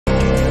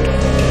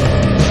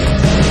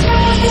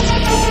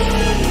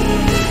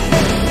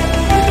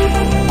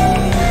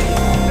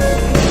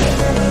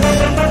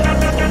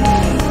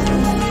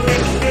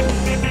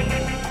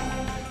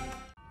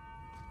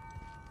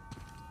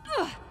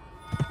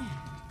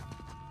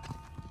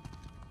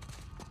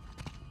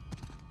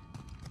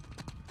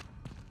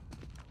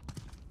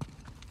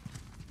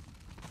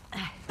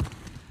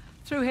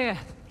Through here.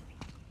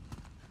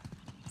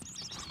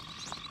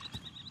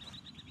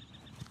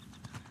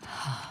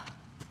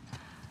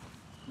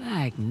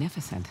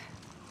 Magnificent.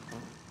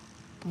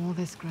 All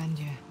this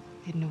grandeur,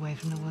 hidden away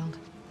from the world.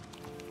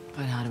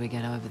 But how do we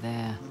get over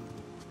there?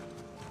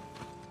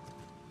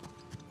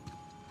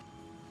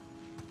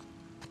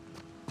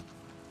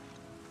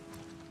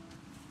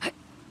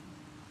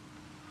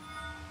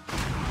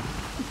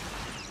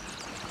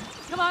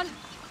 Come on!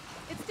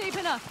 It's deep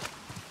enough!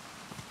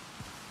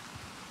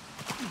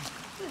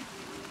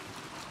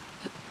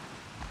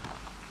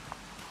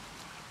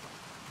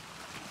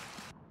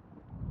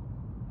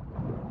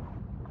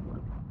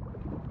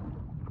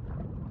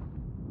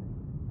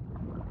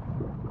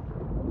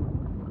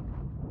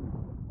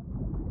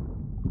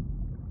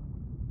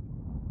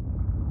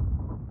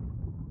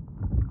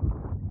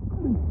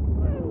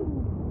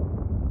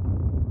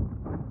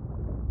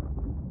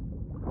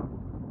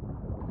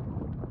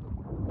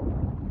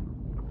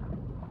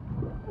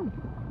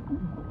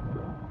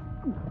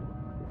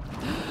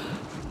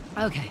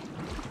 Okay.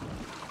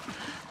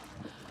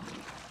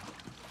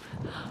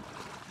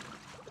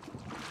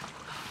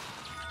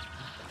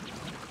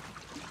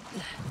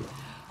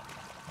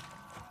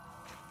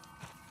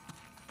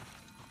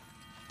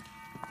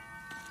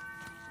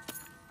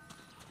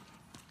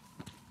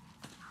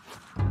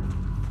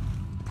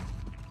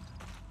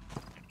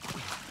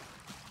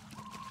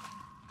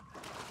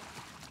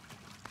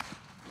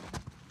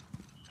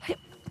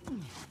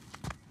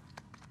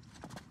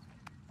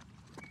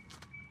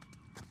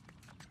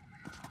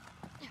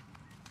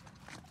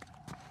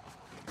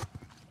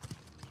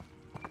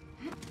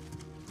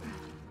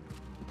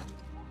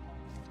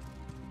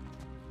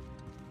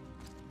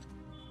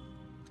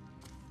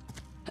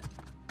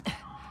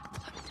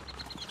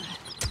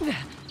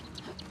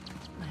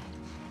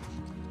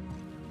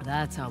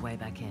 That's our way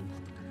back in.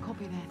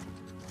 Copy that.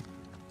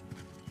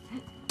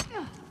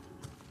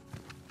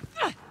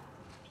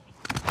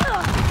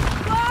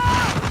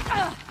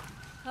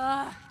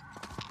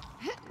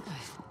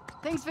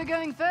 Thanks for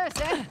going first,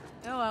 eh?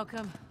 You're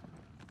welcome.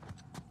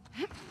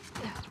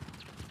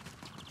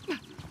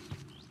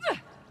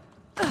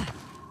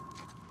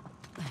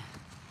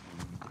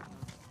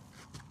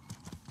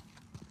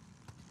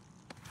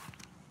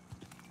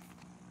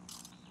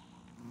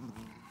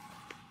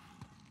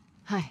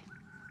 Hi.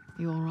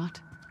 You all right?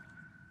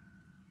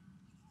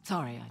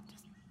 Sorry, I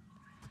just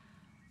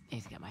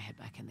need to get my head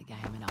back in the game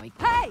and I'll be...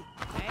 Hey!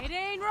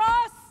 Nadine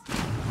Ross!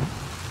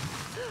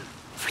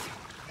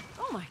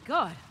 Oh my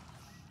god.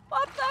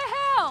 What the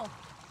hell?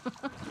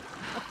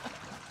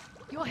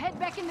 Your head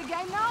back in the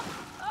game now?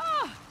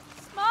 Oh,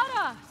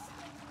 smartass!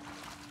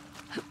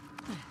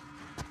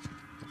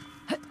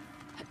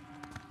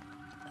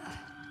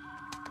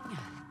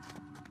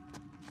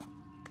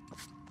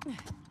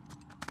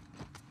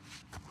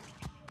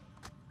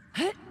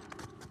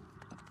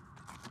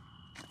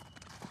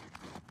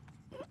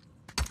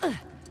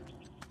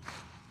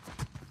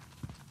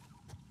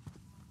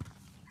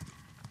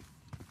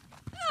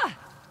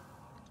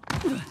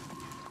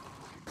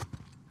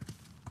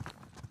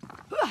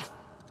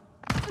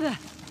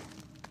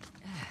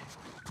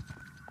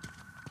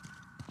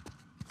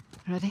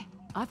 Ready?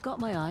 I've got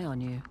my eye on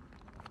you.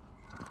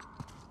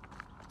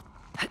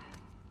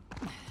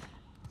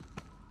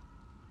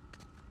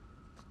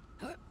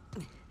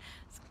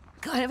 It's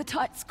kind of a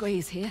tight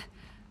squeeze here.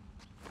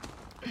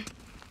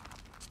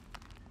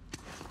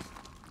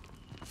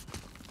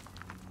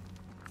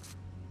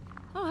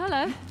 Oh,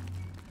 hello.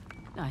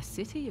 Nice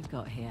city you've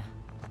got here.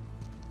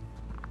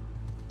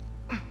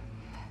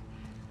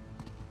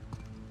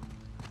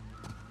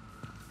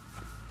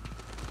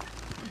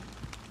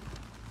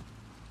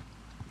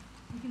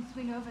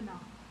 Swing over now.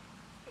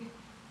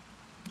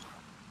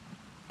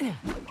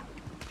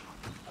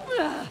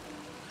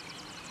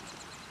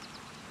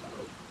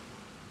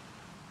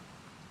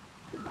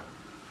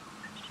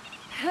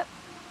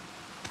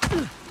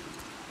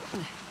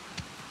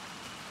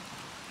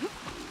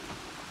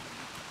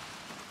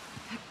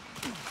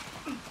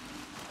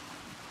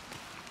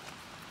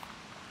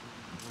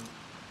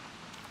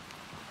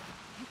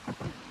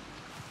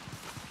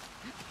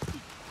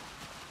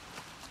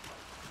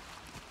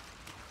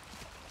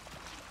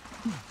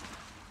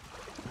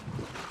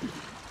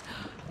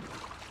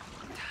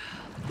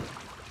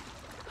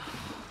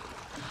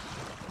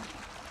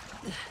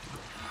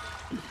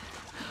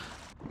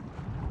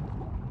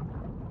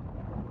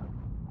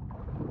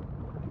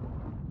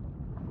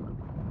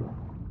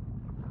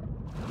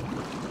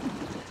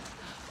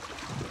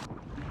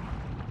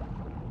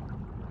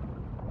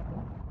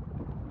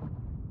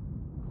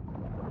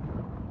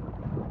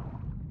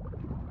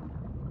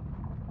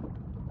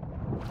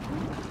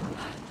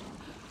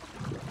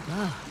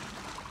 Wow.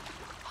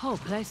 Whole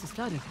place is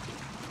flooded.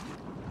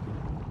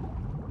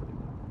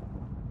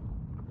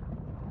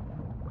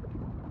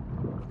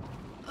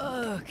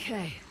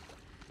 Okay.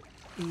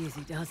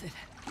 Easy does it.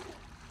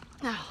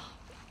 Now,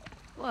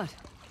 What?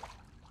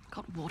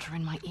 got water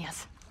in my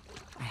ears.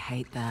 I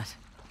hate that.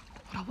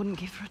 What I wouldn't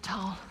give for a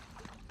towel.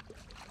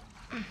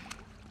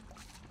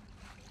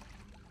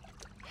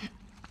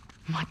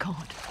 My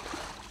God.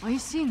 Are you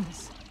seeing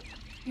this?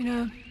 You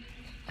know,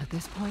 at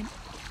this point,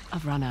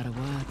 I've run out of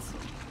words.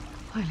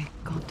 Holy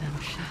goddamn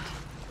shit.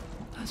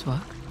 Those work?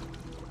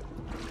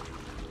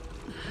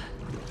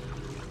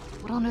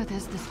 What on earth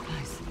is this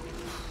place?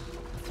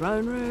 A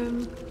throne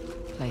room,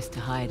 place to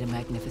hide a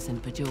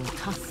magnificent bejeweled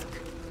tusk.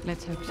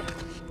 Let's hope so.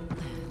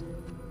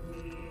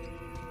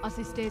 I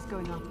see stairs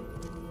going up.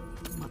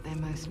 But they're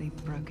mostly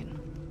broken.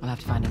 We'll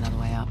have to find another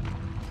way up.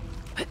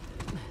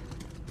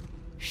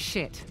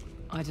 Shit.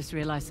 I just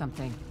realized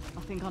something.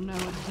 I think I know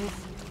what it is.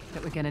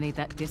 That we're gonna need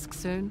that disc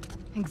soon.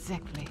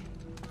 Exactly.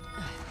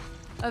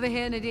 Over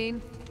here, Nadine.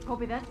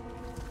 Copy that.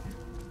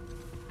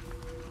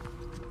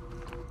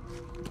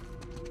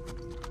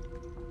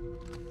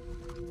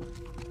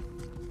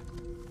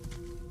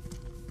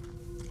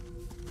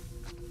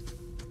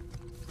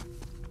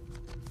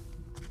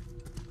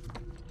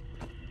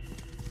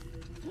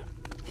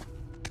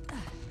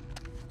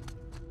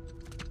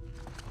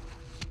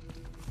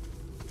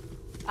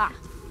 Ah,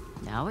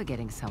 now we're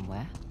getting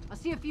somewhere. I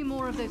see a few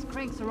more of those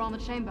cranks around the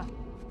chamber.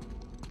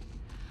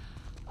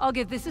 I'll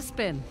give this a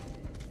spin.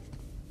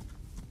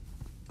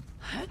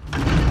 The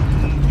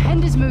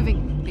hand is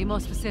moving. Be more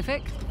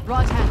specific.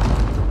 Right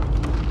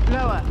hand.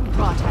 Lower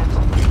right hand.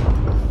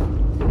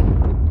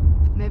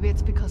 Maybe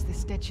it's because this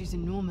statue's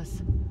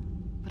enormous.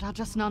 But I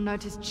just now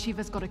noticed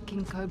Shiva's got a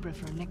king cobra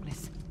for a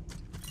necklace.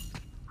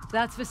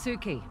 That's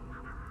Vasuki,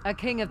 a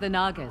king of the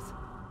Nagas.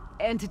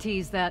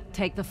 Entities that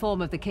take the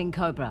form of the king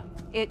cobra.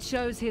 It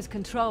shows his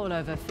control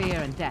over fear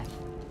and death.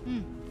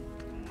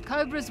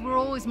 Cobras were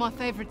always my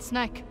favorite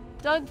snake.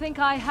 Don't think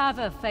I have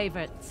a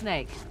favorite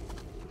snake.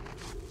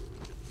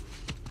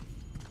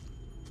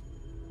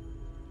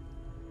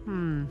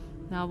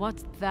 Now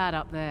what's that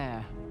up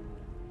there?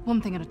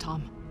 One thing at a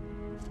time.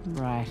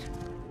 Right.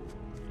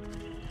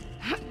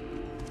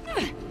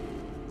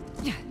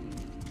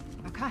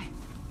 Okay,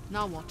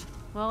 now what?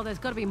 Well, there's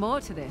gotta be more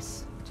to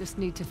this. Just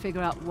need to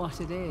figure out what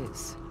it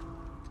is.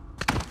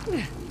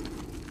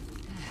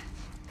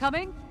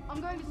 Coming? I'm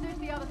going to search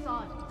the other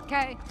side.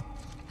 Okay.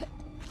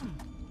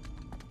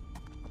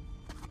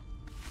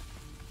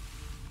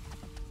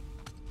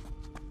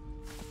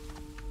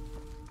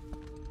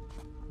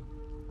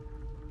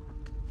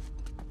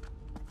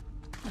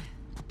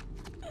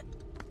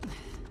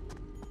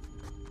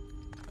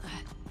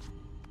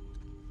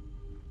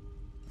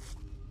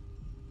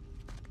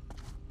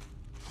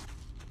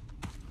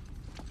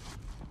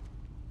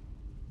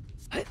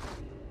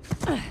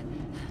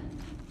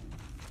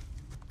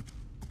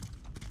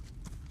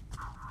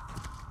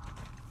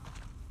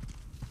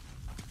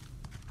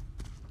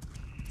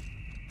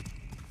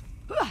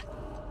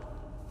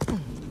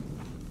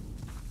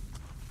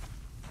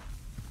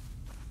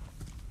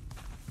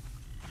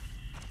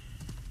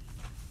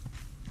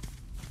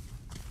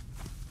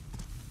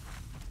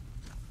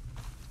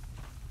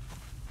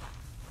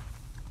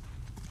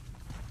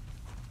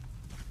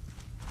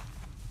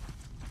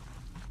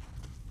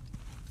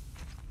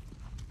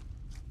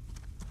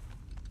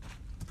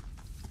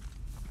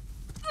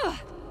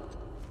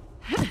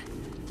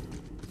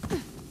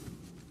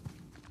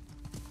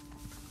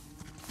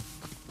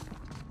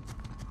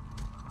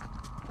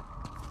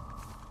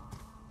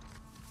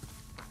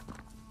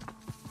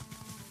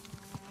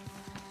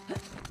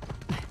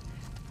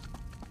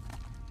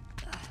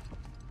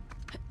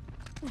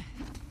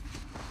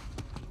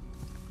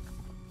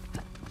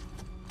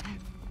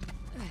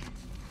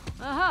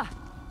 Aha!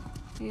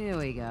 Here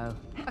we go.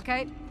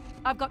 Okay,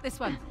 I've got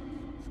this one.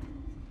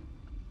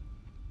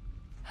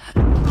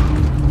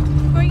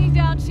 Bringing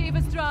down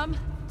Shiva's drum.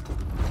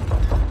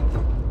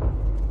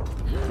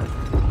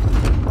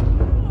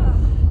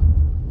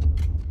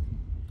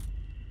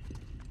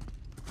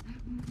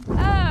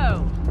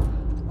 Oh!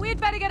 We'd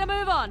better get a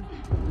move on.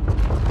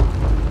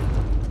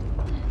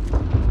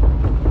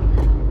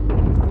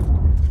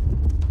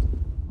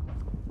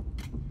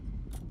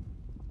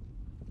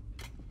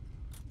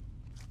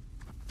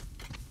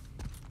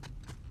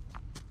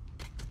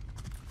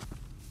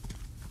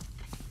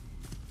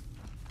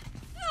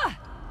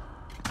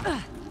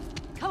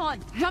 Come on,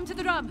 jump to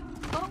the drum.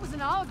 Thought it was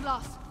an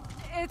hourglass.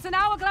 It's an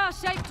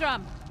hourglass-shaped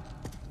drum.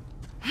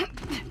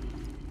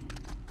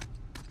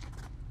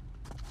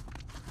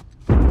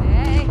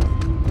 Hey,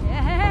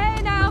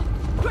 hey now.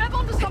 Grab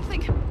onto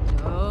something.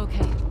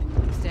 Okay,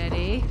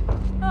 steady.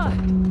 Oh,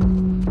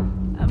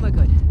 and we're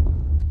good.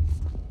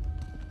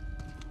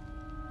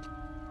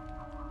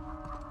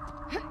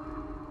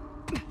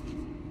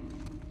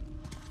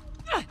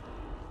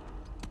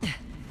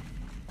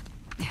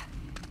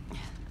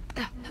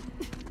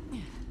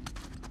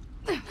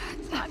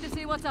 Time to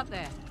see what's up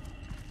there.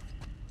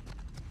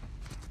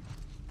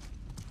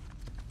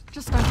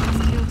 Just open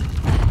this field.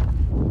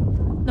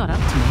 Not up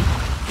to me.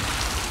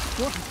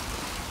 What?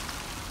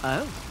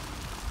 Oh.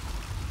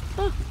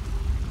 Huh.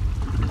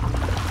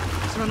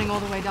 It's running all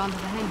the way down to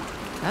the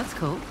hang. That's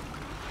cool.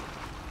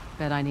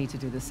 Bet I need to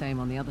do the same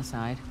on the other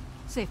side.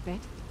 Safe bet.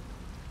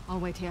 I'll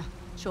wait here.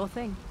 Sure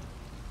thing.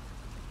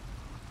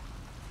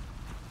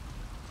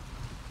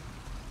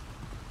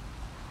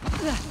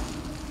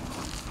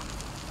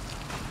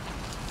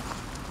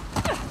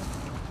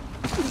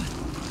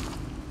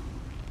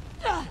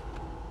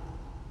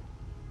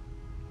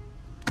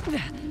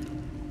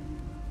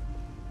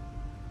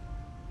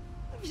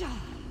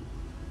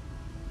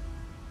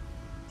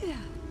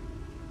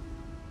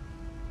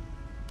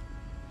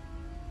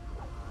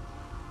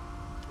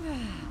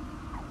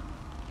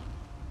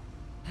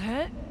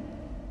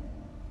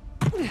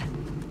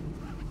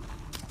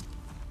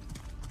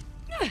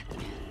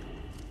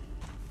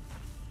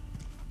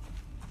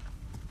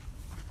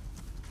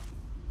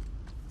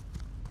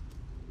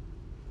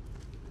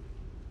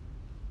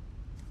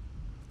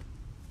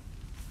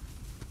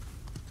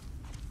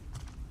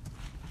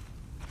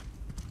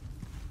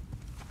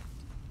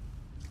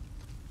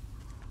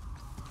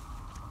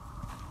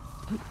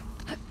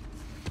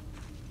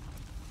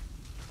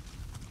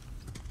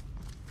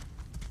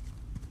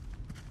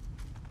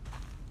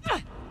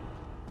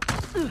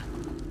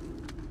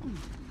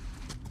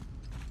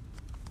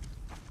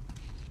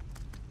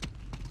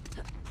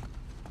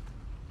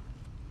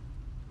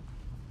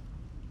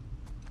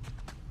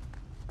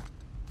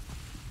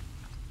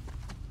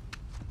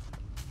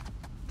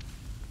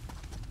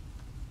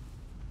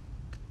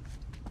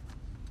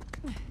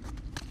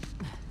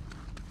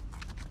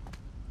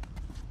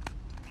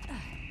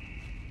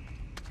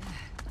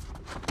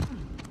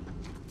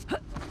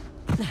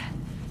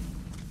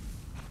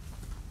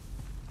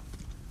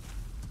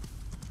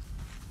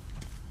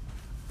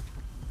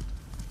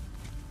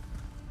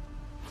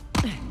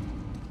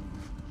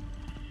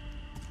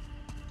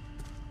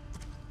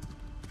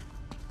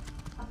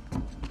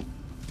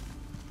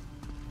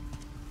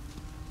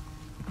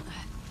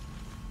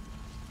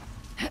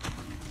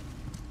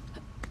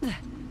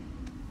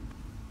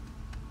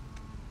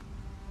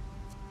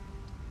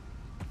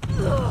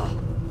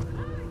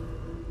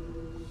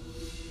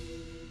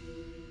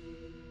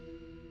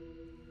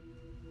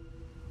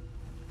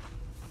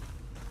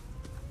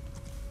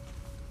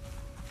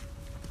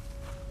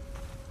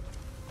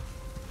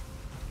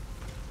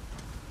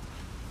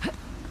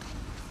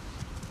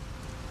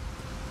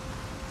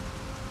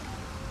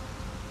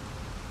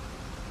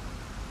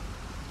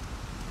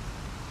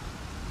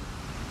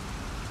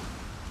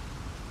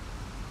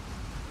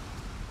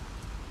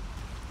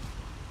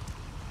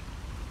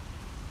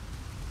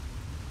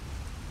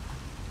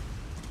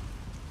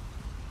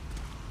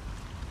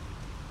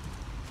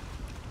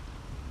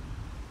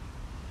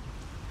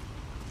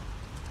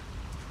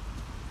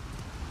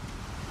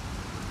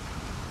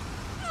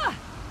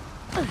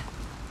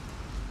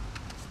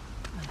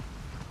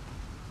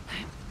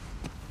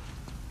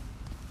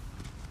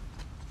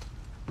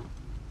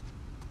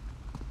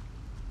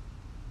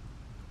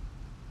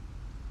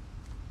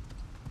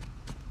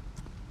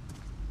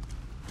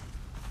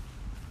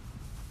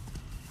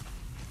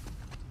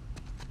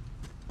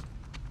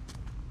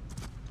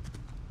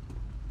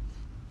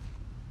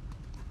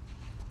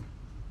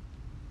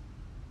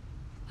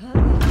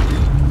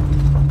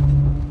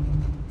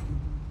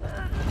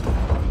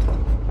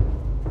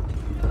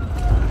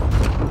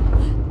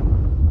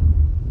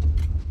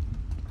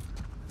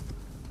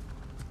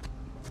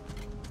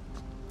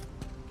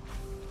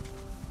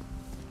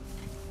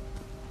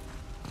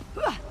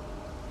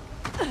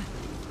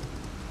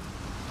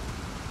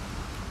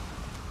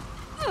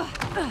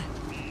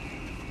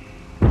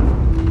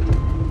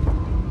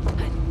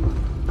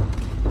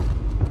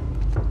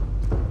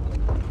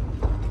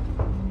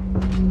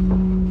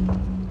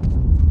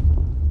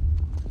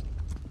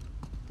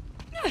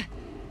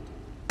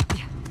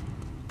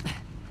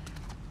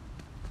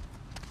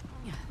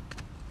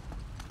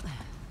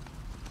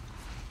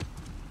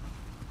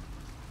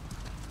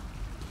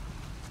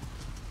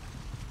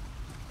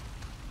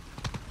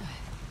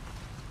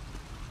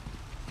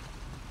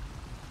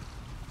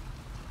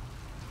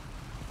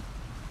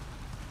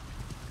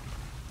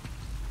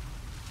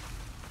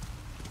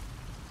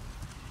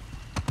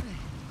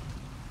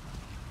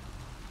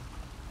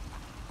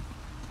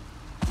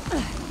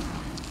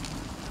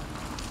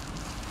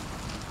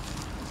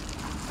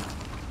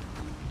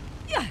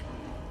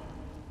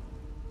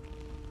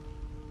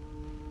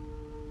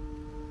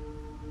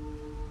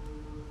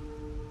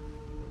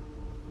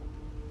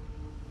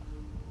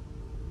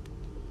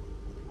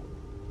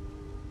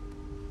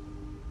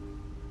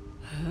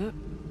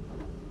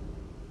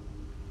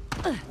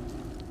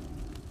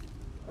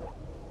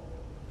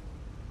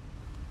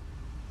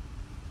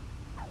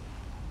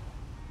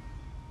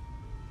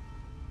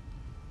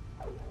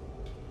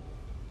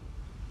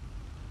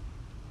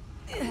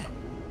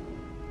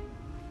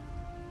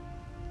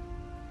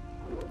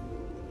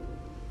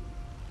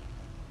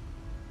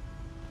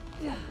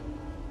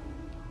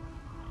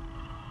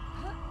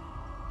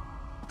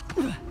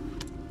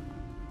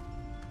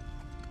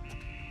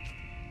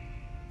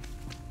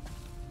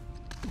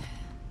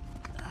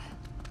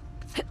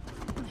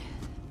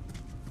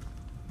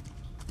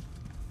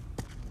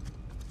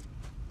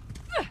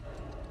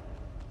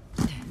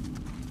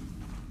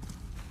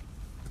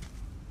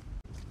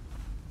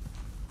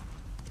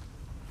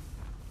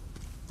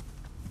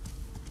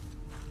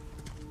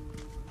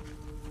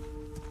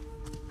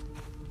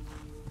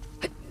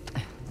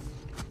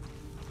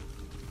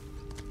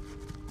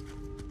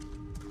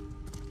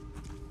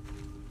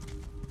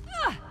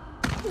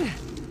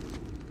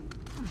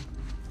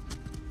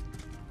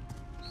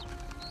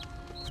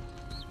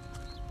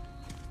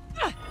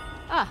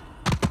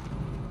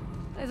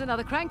 There's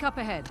another crank up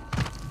ahead.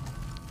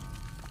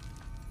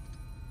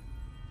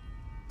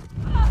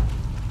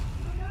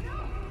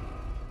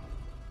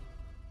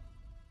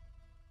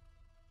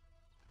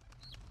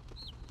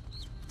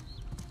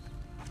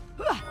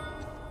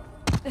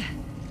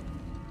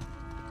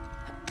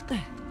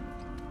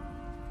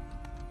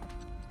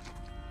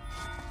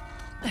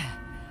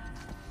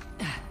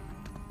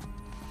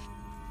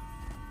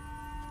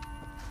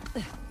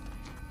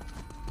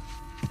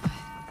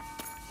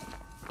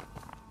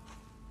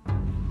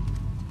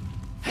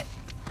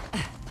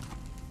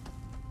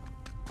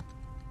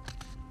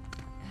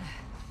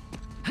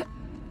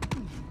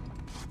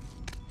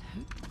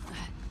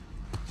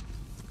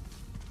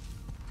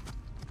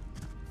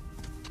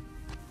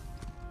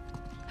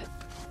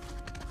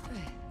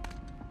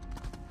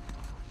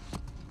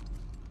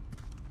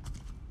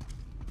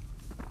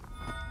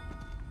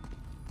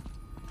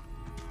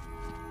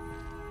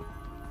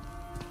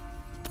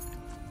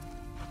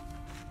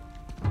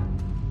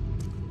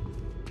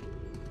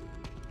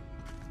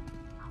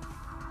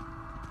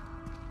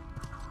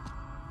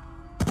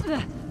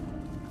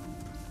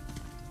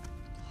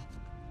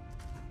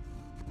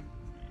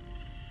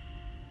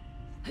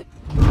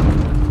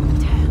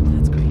 Damn,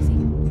 that's crazy.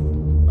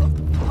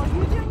 Are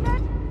you doing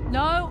that?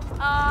 No,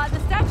 the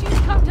statues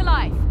come to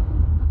life.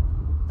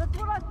 That's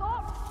what I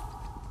thought.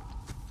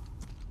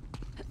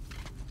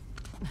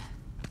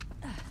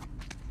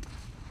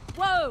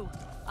 Whoa!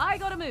 I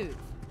gotta move.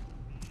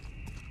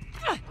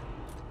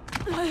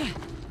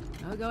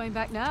 No going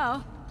back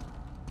now.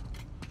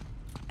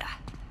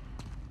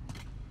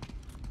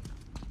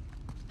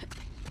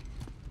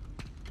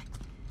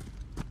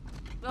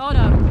 Oh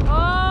no!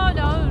 Oh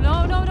no!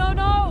 No! No! No!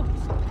 No!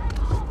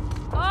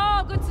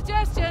 Oh, good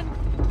suggestion.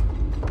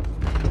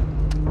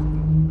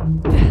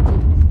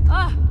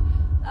 Ah,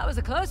 that was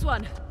a close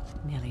one.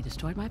 Nearly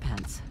destroyed my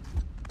pants.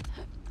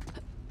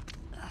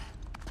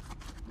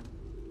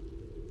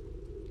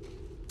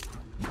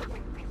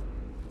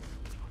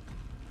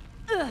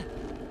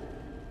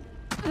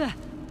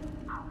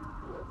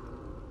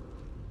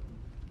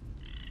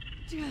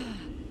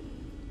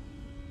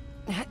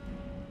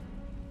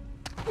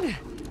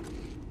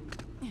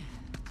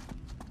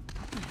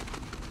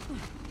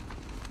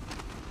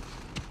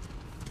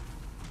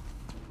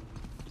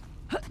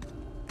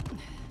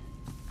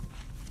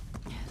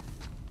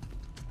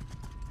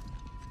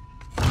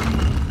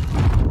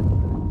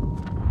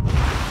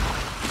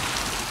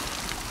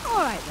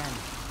 All right then.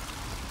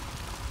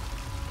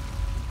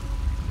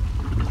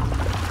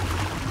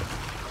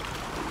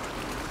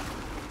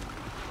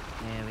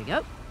 There we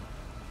go.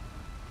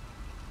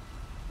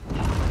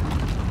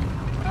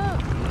 Oh,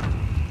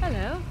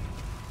 hello.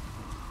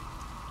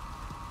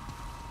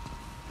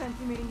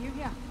 Fancy meeting you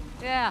here.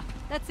 Yeah,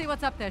 let's see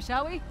what's up there,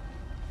 shall we?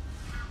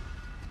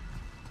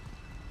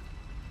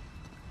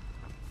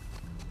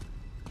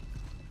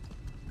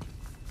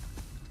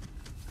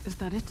 Is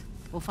that it?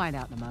 We'll find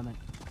out in a moment.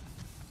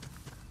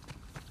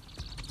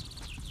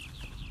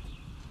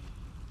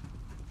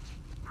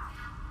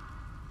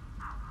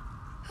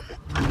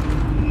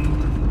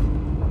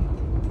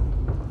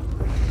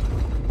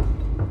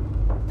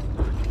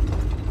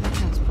 That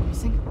sounds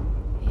promising.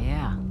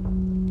 Yeah.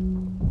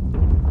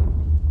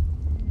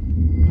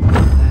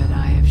 Third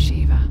eye of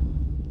Shiva.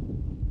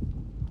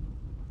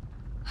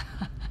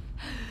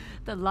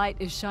 The light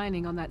is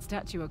shining on that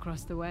statue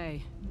across the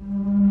way.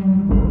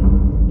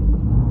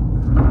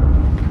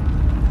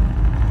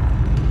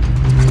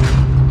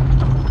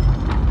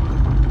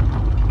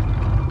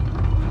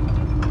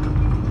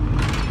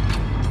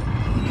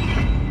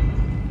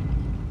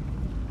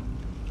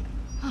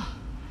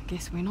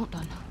 Guess we're not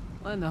done.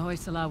 When the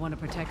Hoysala want to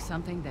protect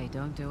something, they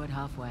don't do it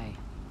halfway.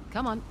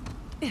 Come on.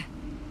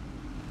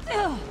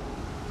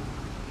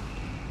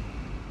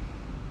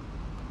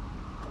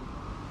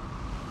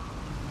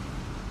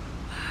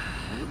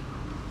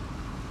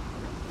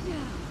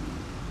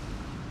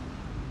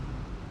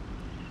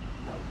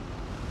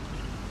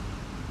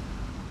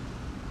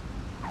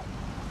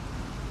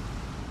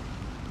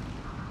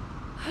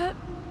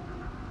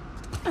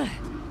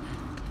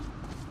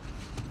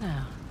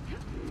 Now,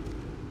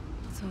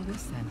 what's all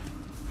this then?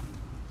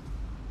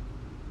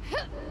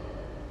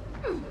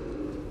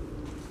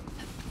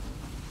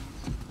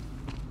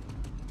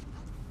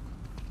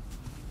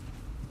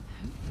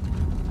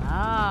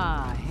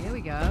 Ah, here we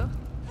go.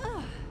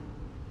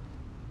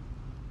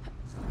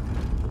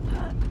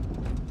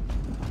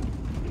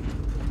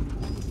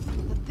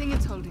 The thing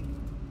it's holding.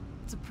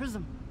 It's a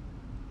prism.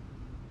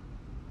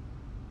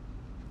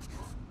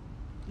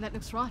 That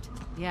looks right.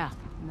 Yeah,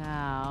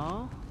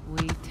 now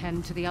we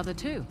tend to the other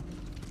two.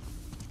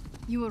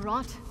 You were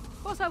right.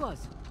 Of course I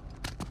was.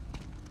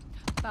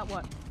 About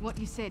what? What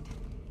you said,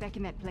 back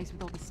in that place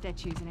with all the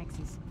statues and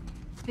axes.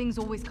 Things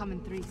always come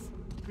in threes.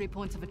 3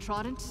 points of a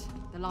trident,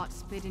 the light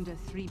split into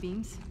 3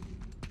 beams.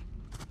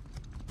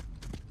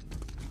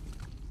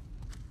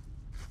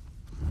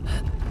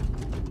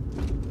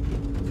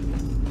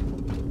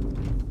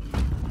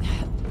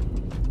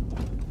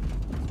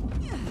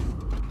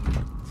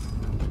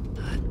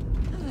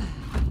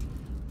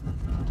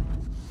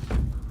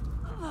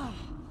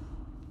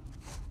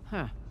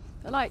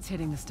 light's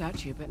hitting the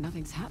statue, but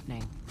nothing's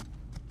happening.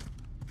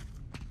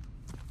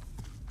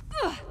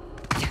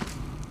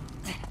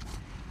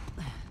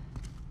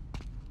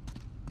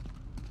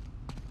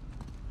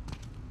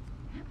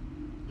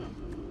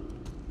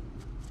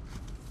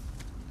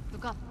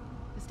 Look up.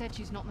 The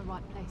statue's not in the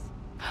right place.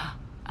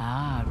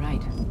 Ah,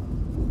 right.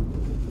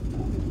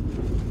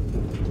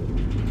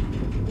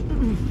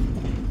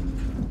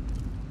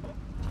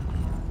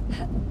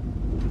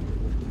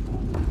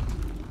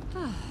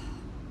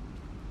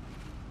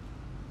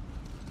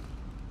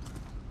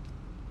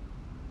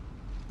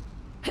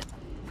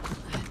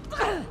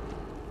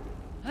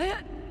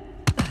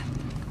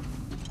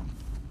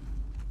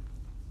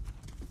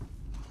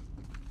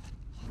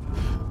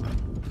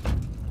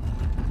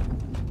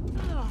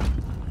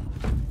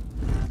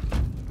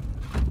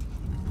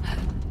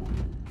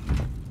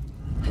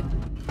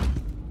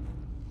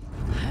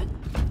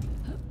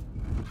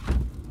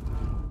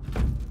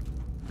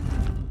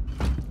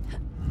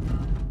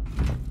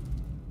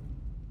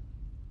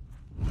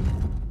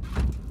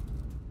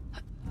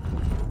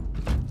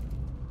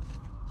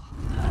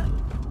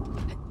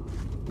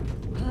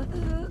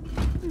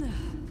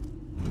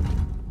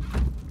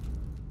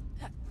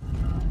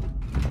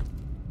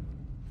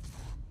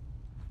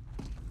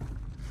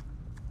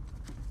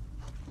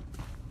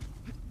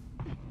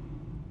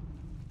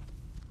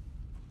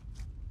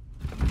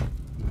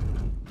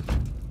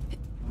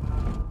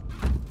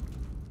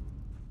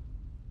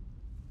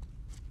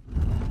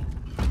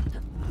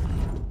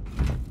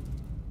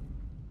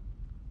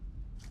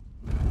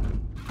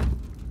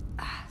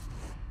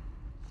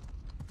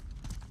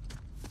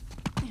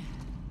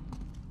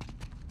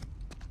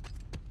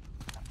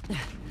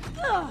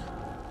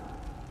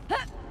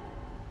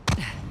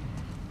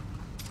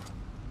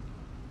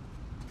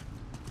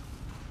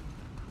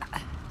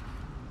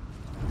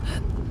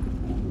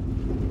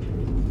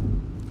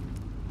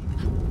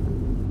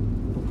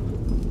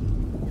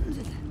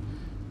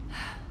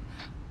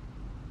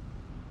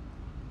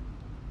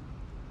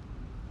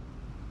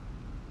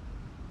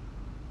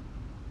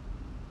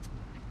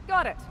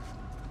 Got it.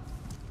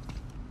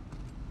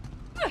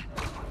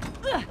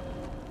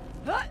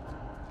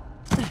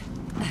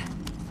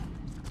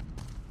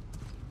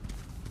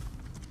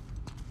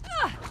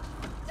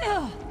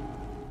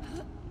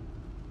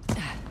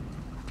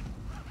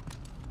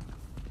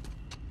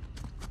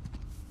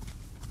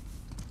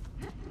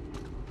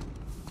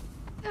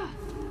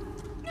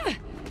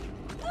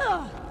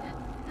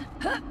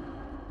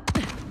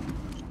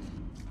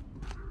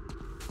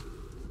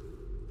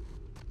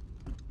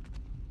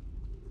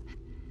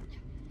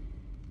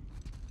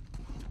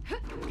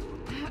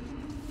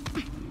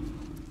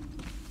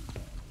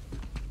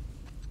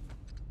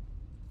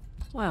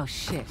 Well,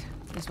 shit.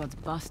 This one's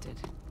busted.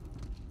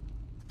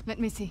 Let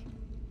me see.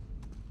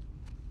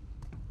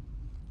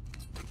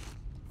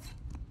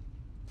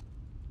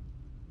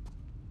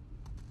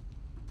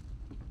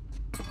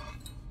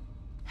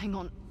 Hang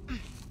on.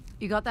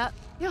 You got that?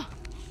 Yeah.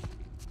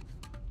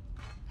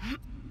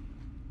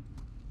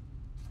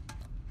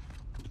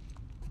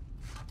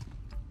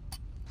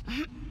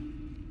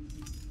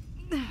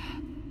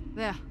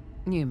 There.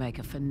 You make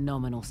a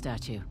phenomenal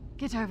statue.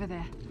 Get over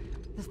there.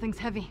 This thing's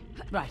heavy.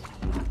 Right.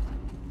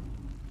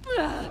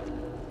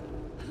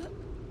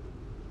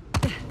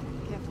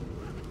 Careful.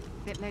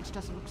 That ledge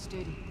doesn't look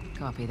sturdy.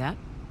 Copy that.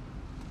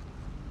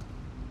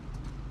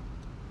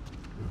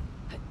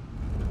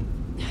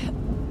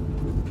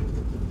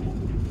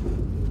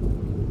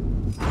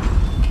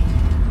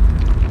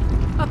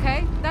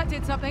 Okay, that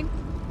did something.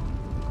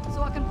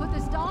 So I can put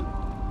this down?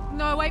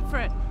 No, wait for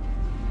it.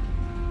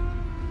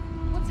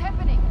 What's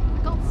happening?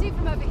 I can't see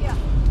from over here.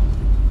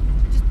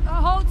 Just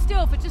hold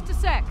still for just a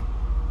sec.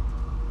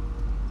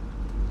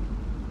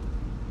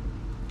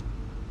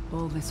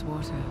 All this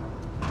water.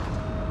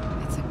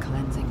 It's a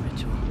cleansing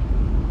ritual.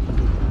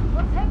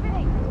 What's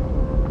happening?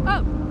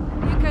 Oh,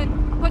 you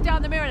can put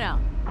down the mirror now.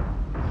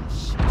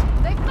 Shit.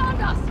 They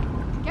found us!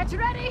 Get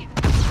ready!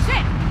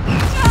 Shit!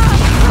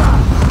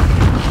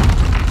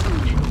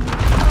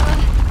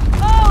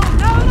 Oh,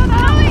 no, no,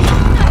 no!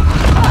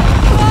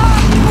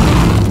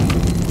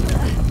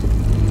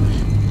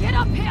 Get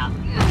up here!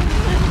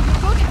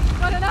 Okay,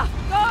 not enough.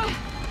 Go!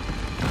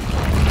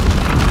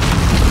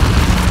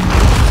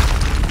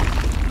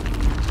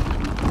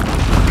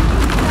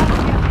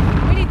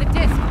 We need the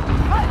disc.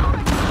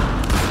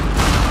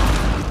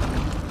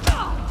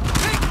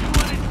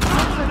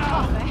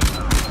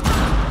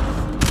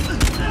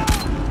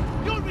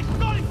 You'll be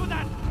sorry for that!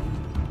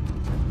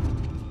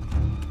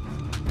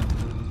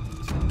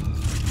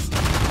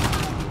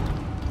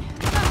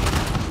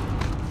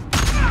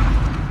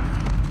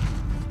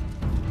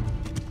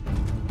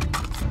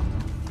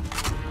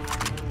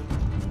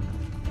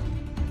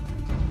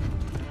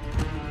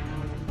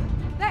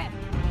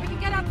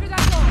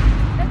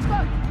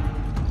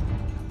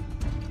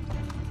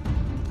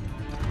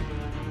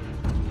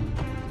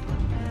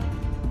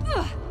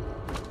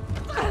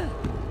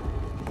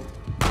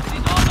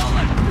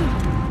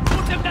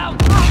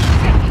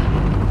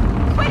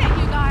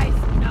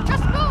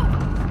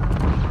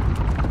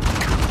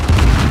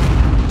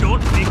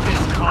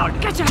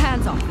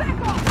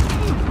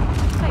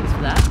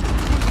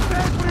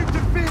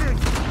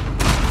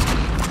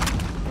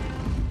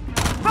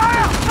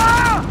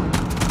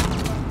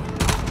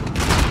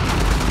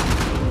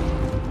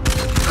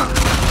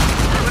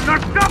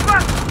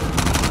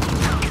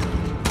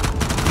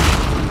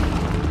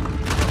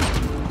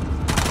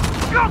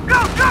 Go!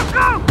 Go!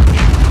 Go!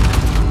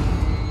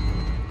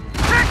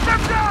 Take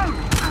them down!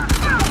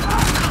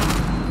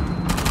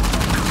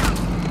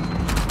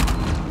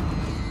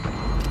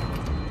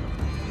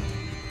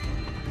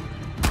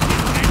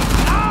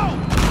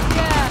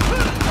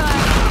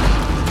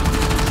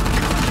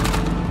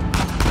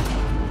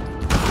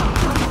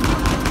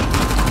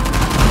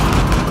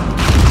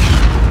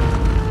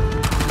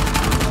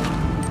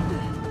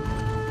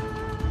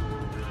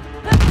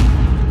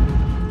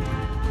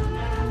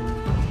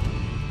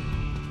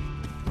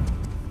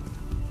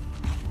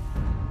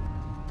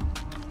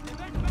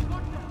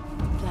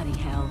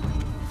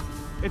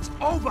 It's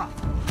over!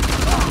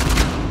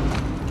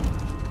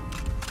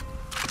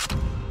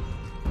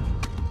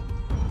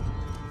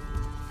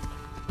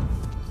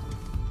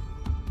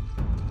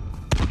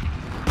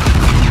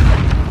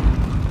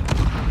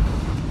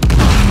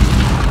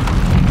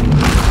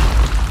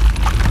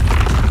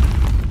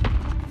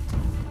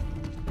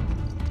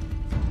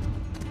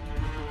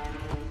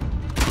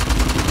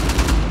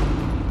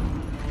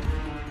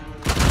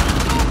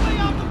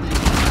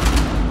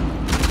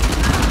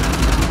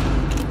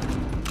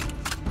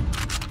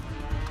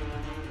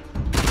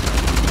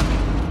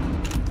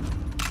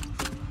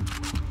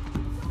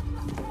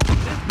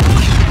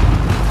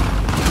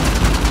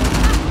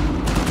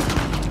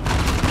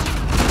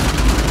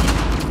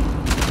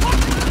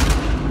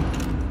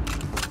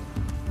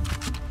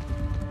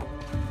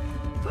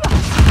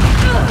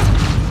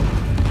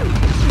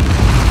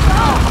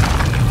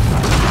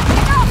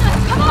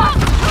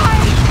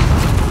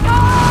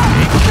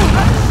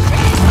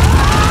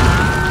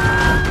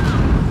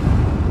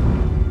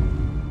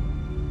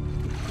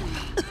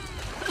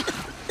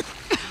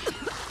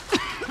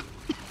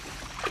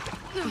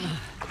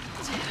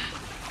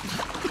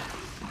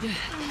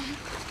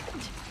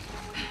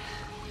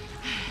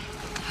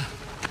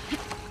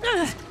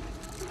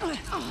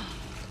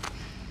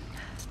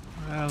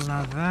 Well,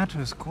 now that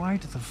was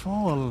quite the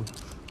fall.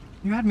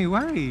 You had me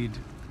worried.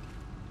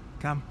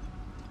 Come,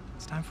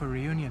 it's time for a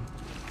reunion.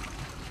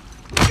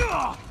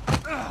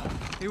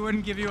 He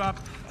wouldn't give you up,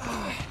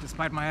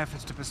 despite my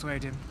efforts to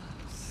persuade him.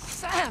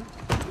 Sam!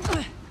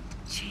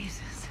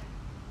 Jesus.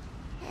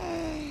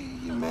 Hey,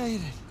 you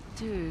made it.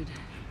 Dude.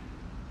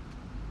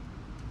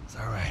 It's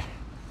all right.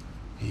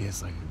 He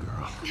is like a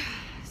girl.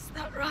 Is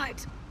that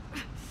right?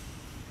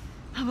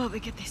 How about we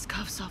get these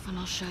cuffs off and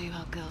I'll show you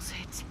how girls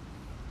hit.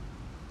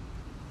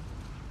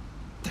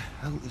 The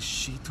hell is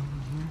she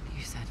doing here?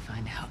 You said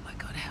find help, I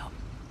got help.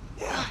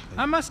 Yeah.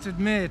 I must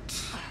admit,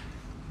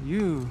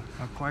 you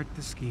are quite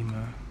the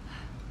schemer.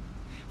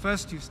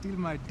 First you steal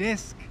my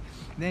disc,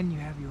 then you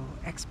have your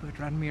expert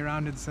run me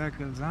around in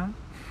circles, huh?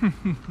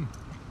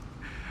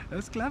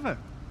 That's clever.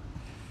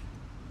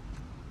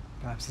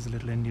 Perhaps there's a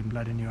little Indian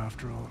blood in you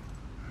after all.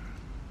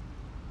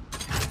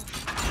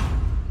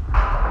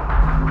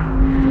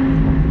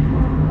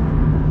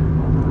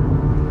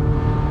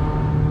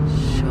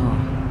 Sure.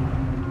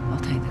 I'll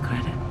take the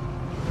credit.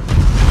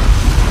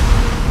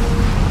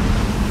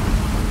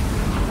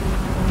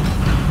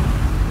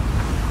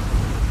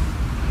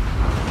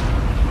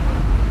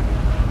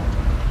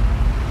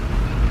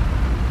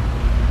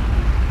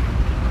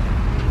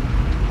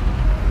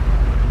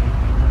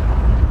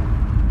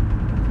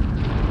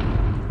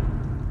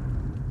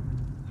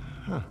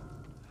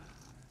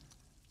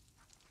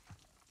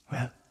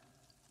 Well,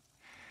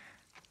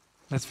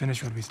 let's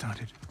finish what we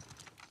started.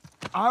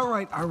 All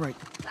right, all right.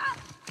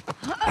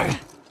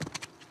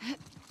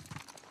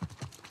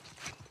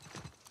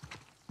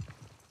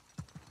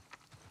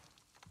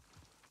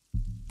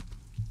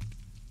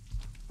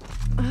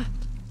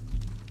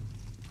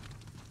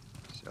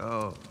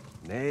 So,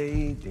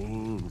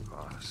 Nadine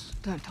Ross.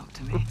 Don't talk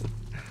to me.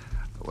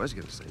 I was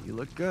gonna say, you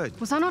look good.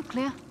 Was I not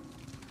clear?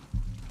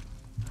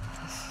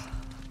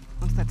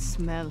 What's that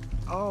smell?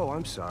 Oh,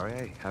 I'm sorry.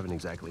 I haven't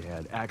exactly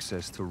had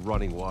access to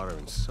running water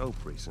and soap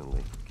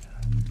recently.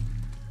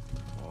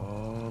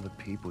 All the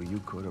people you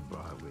could have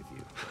brought with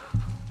you.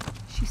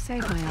 She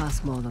saved my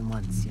ass more than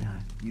once, you know.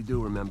 You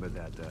do remember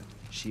that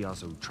she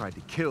also tried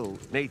to kill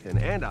Nathan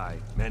and I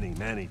many,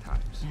 many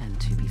times. And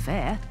to be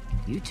fair,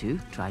 you two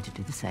tried to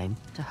do the same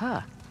to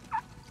her.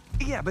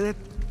 Yeah, but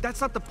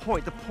that's not the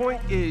point. The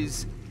point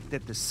is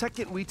that the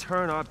second we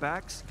turn our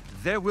backs,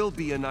 there will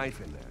be a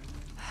knife in there.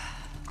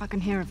 I can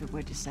hear every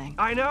word you're saying.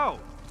 I know!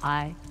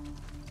 I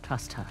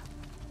trust her.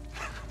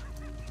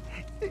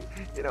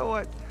 You know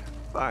what?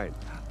 Fine.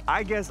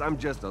 I guess I'm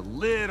just a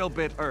little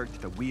bit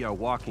irked that we are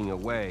walking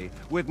away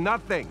with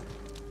nothing.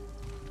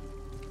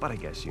 But I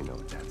guess you know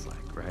what that's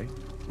like, right?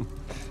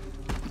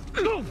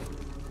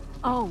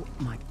 Oh,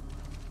 my...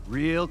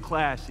 Real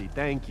classy,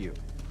 thank you.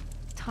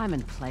 Time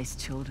and place,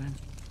 children.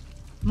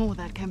 More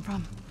that came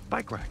from.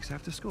 Bike racks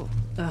after school.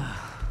 Ugh.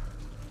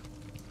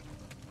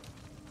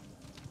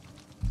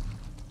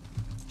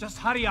 Just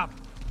hurry up.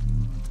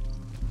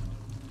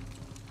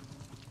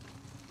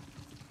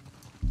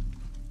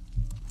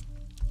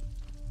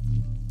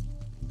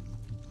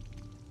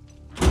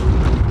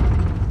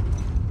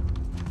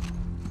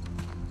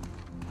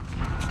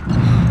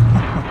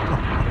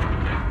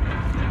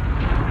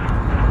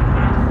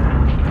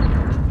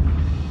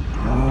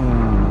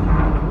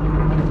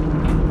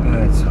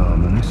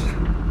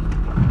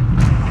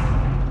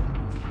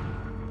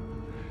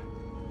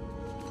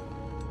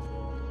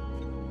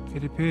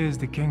 appears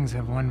the kings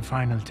have one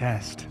final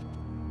test.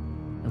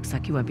 Looks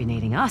like you won't be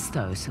needing us,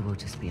 though, so we'll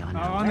just be on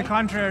our On the way.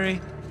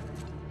 contrary.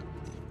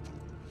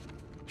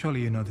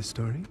 Surely you know the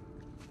story?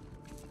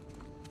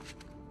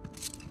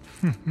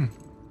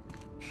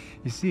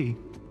 You see,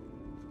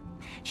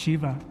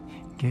 Shiva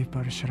gave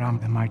Parashuram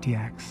the mighty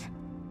axe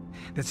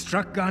that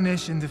struck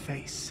Ganesh in the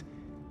face,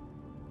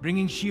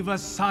 bringing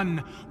Shiva's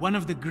son, one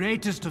of the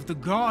greatest of the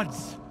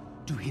gods,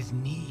 to his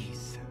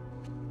knees.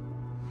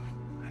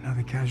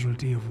 Another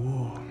casualty of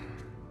war.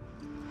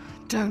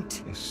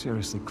 Don't. Yeah,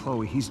 seriously,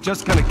 Chloe, he's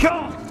just gonna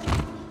kill.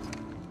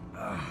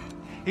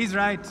 He's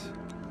right.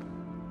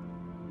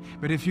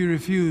 But if you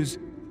refuse,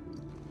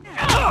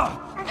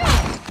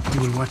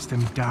 you will watch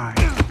them die,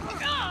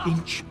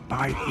 inch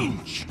by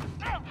inch.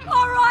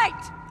 All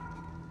right!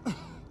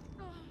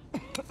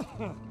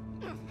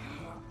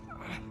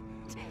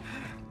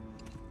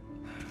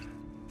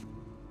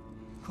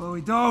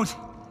 Chloe, don't!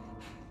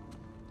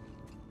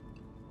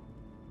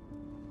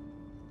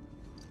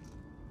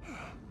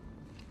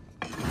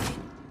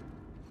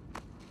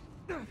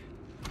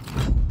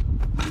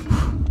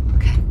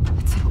 Okay,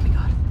 let's see what we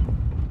got.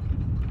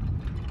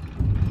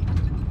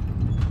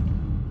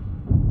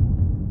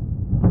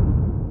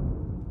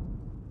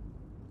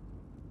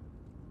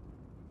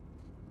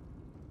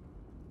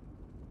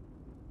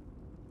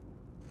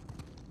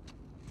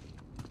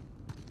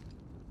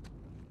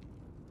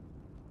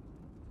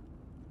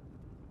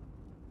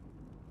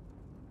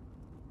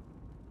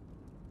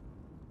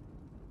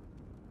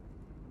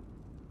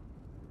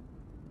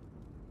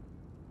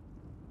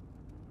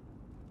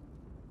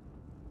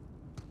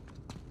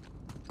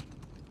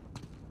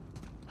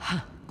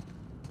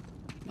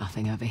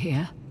 Nothing over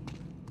here.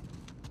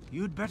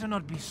 You'd better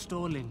not be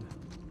stalling.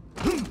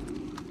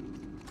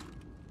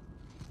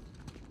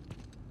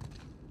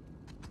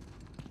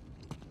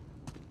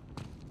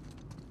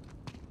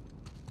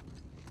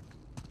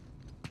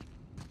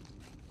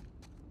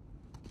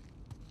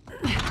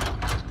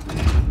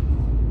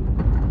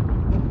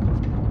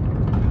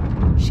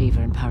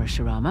 Shiva and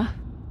Parashurama.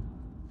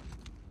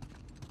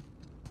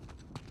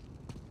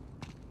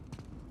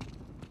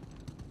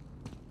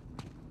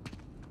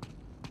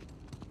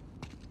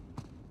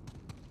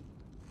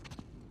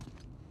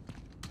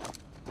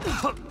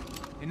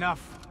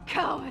 Enough.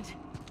 Coward!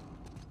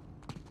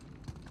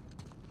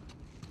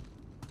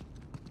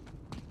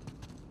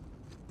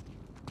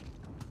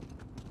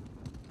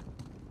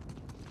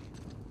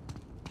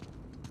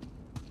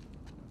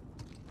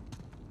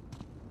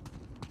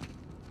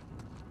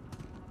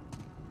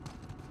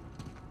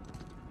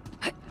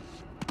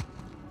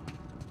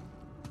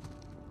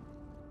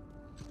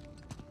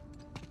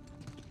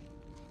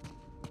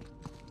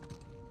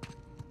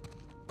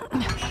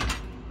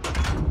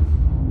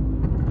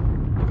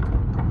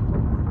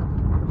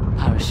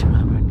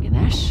 Parashurama and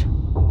Ganesh.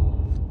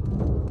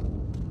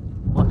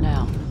 What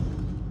now?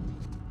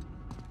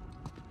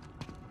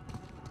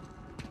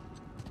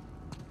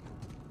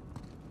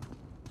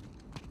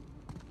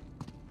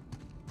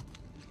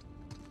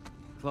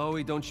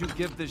 Chloe, don't you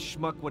give this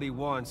schmuck what he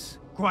wants.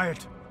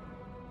 Quiet.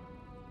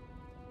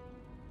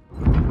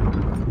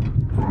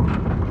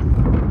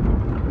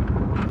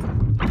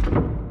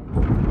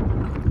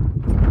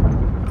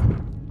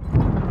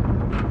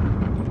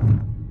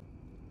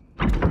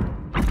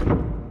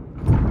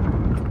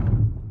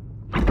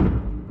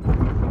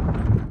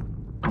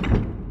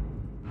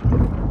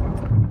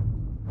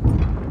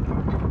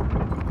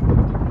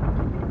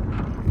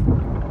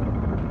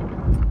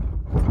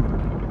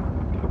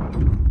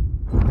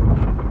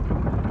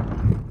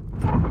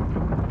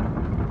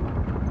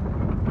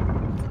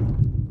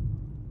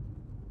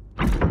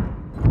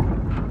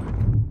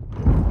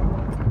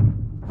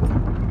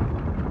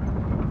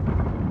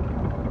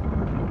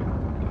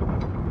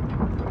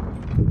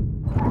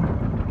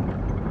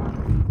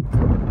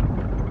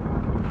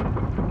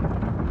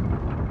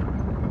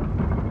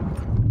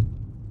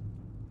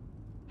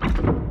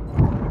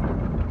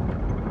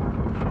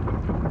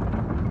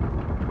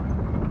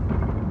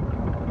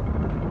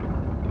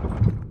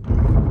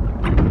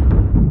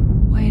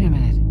 Wait a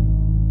minute.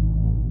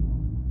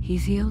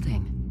 He's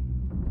yielding.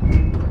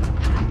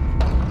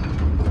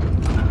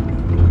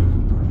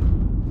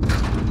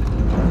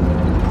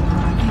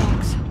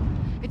 Max,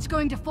 it's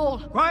going to fall.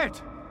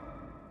 Quiet!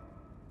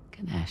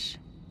 Ganesh,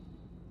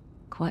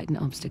 quite an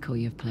obstacle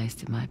you've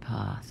placed in my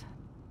path.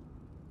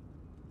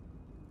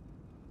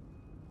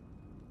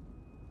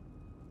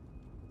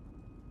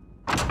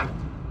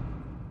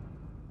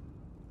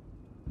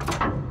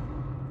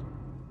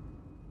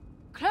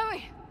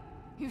 Chloe,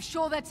 you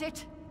sure that's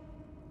it?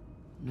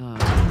 No.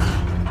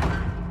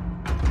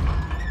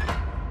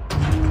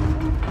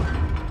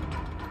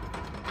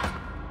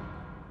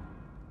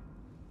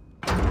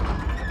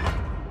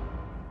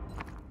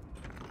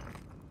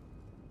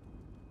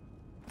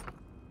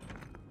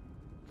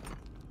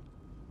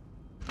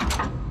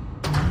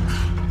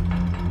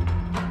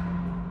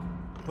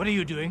 What are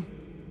you doing?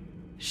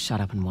 Shut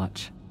up and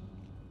watch.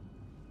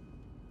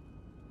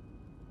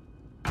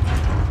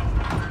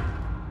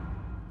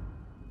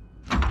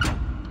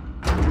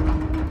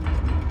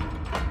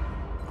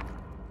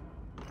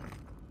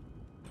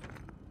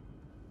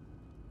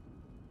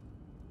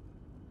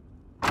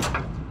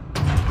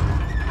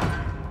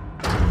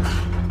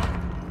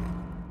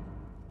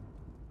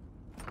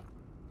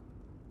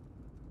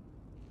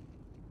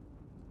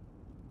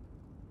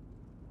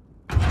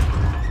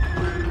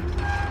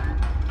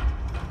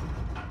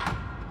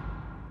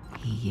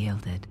 He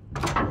yielded.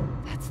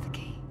 That's the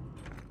key.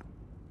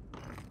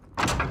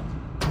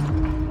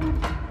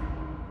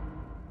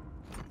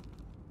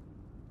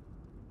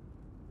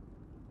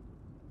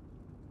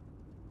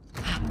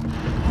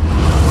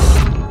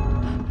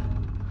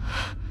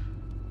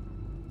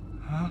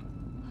 Huh?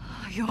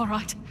 Are you all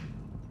right?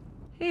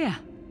 Yeah.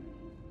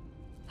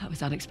 That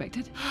was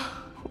unexpected.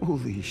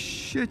 Holy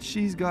shit,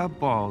 she's got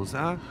balls,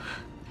 huh?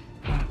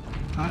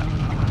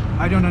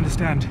 I don't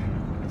understand.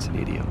 That's an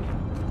idiot.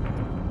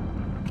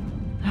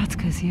 That's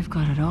because you've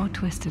got it all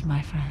twisted,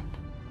 my friend.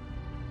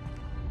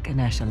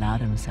 Ganesh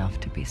allowed himself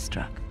to be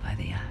struck by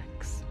the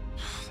axe.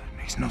 That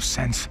makes no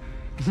sense.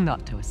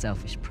 Not to a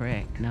selfish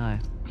prick, no.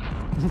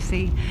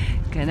 See,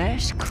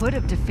 Ganesh could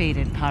have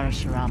defeated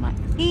Parashurama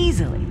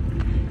easily.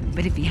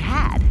 But if he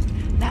had,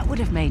 that would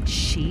have made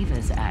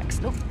Shiva's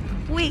axe look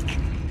weak.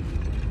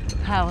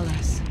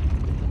 Powerless.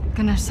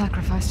 Ganesh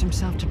sacrificed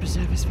himself to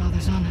preserve his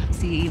father's honor.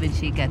 See, even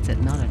she gets it,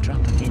 not a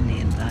drop of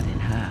Indian blood in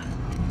her.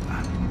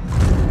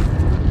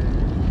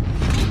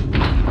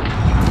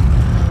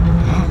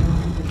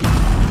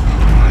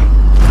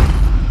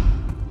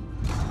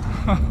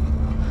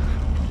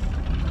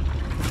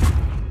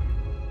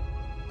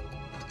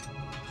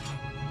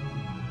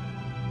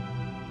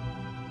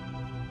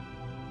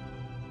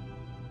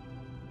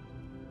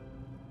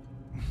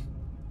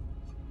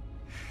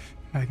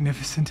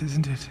 Magnificent,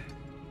 isn't it?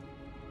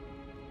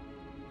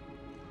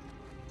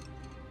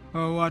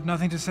 Oh, what?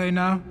 Nothing to say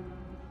now?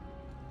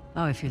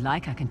 Oh, if you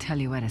like, I can tell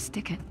you where to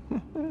stick it.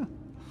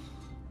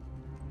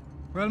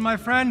 Well, my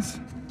friends,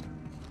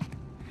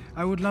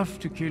 I would love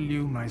to kill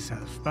you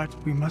myself, but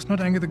we must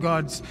not anger the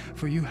gods,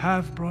 for you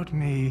have brought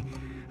me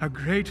a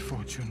great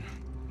fortune.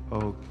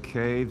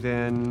 Okay,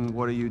 then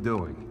what are you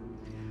doing?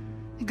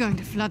 You're going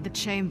to flood the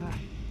chamber.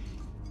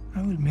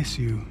 I will miss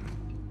you.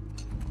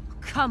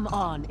 Come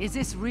on, is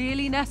this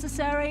really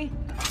necessary?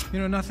 You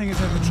know, nothing is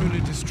ever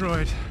truly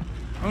destroyed.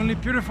 Only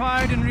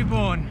purified and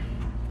reborn.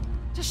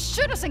 Just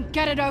shoot us and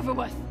get it over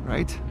with.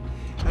 Right?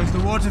 As the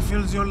water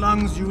fills your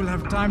lungs, you will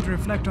have time to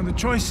reflect on the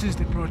choices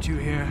that brought you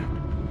here.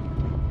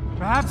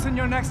 Perhaps in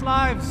your next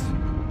lives,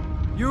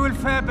 you will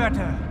fare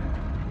better.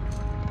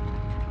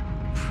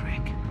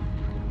 Prick.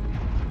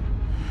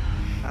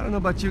 I don't know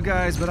about you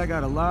guys, but I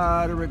got a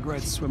lot of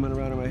regrets swimming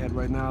around in my head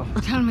right now.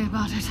 Tell me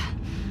about it.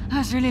 I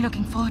was really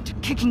looking forward to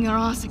kicking your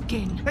ass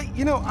again. Hey,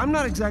 you know, I'm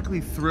not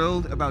exactly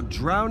thrilled about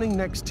drowning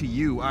next to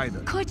you either.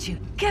 Could you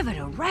give it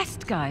a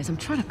rest, guys? I'm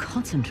trying to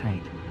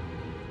concentrate.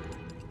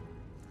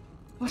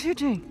 What are you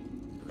doing?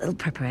 A little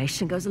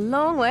preparation goes a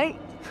long way.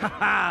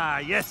 Haha,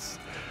 yes!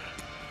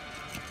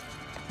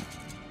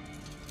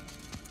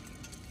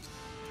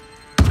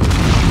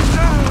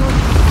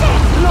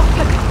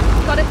 Lockpick!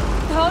 Got it.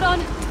 Hold on.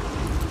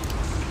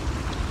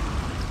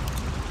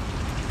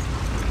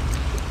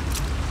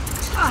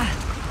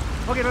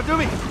 Okay, now do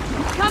me!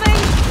 Coming!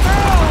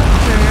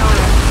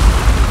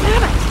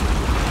 Damn it!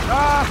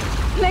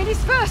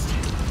 Ladies first!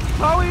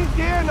 Chloe,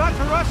 dear, not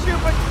to rush you,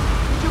 but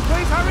would you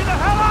please hurry the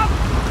hell up?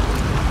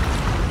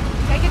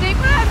 Take a deep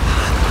breath!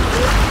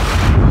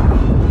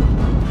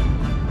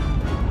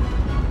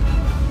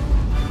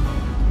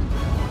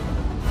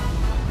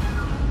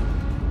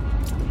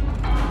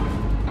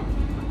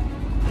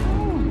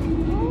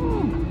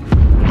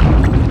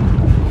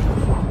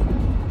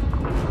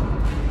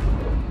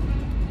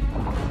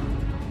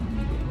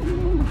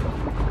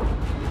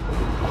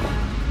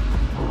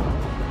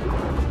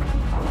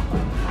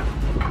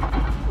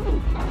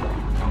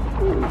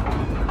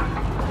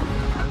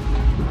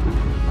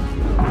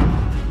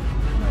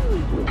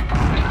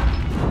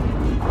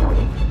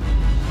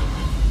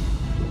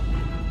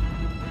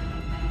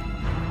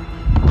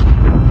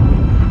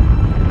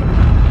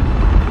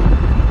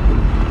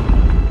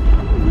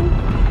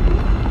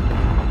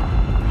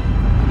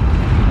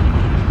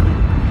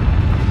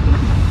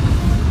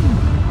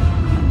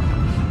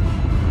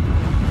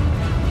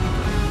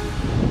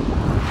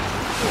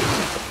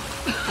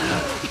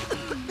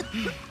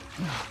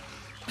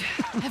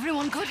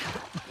 Everyone good?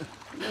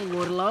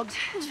 Waterlogged.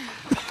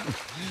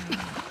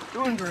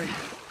 Doing great.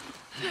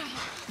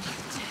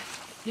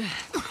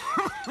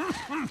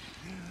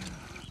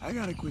 I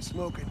gotta quit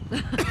smoking.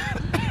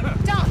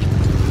 Down!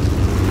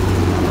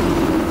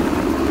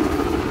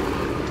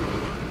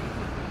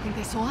 Think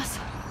they saw us?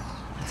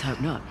 Let's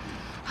hope not.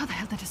 How the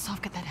hell did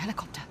Asaf get that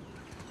helicopter?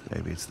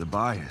 Maybe it's the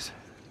buyers.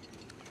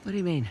 What do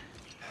you mean?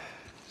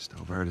 Just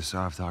overheard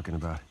Asaf talking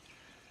about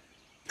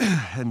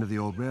heading to the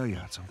old rail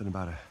yard, something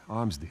about an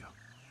arms deal.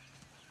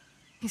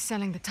 He's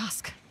selling the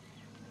tusk.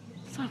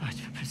 So much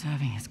for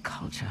preserving his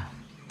culture.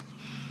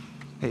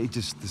 Hey,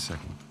 just a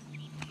second.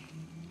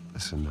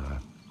 Listen,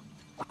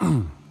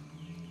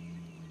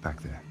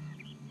 back there.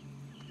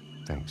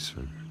 Thanks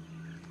for...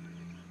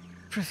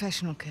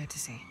 Professional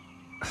courtesy.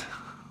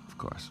 Of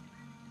course.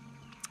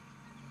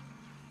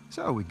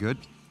 So, are we good?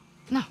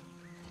 No.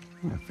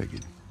 I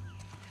figured.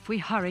 If we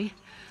hurry,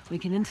 we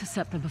can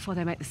intercept them before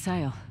they make the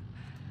sail.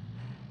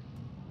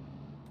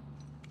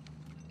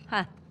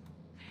 Huh.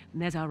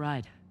 And there's our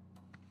ride.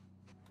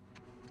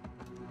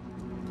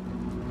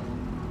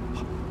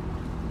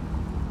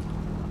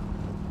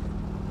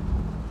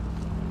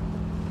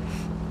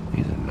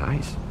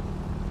 Nice.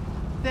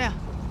 There.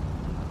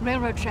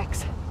 Railroad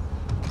tracks.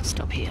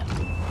 Stop here.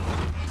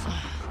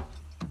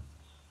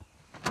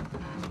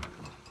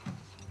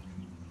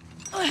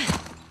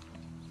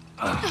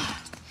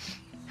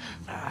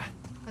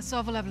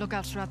 Asov will have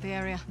lookouts throughout the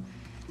area.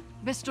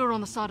 Best store on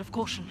the side of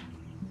caution.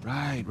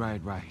 Right.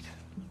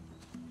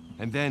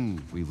 And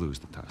then we lose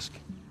the tusk.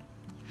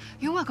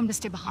 You're welcome to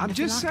stay behind I'm if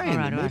you just like. saying.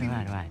 All maybe...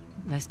 right.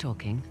 Less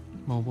talking,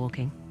 more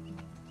walking.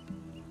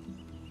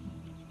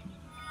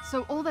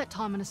 So all that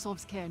time in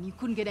Asov's care and you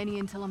couldn't get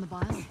any intel on the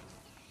buyers?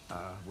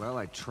 Well,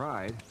 I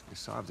tried.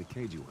 Asav's a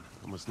cagey one.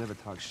 Almost never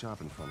talks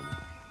shop in front of me.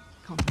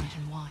 Can't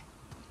imagine why.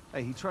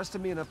 Hey, he trusted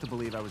me enough to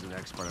believe I was an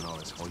expert in all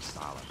this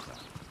Hoysala crap.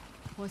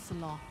 What's the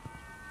law?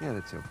 Yeah,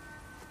 that too.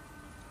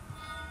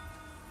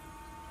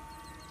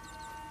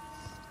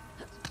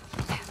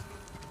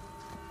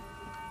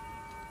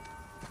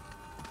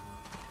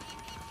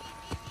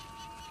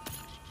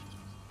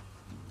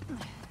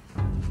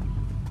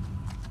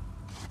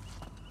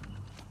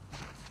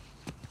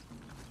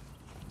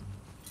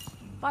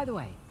 By the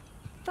way,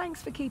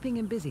 thanks for keeping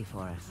him busy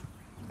for us.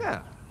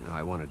 Yeah,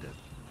 I wanted to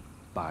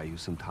buy you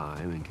some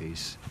time in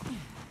case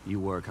you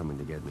were coming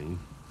to get me.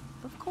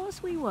 Of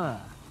course we were.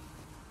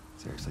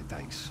 Seriously,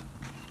 thanks.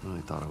 I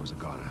really thought I was a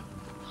goner.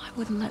 I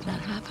wouldn't let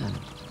that happen.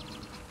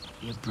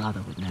 Your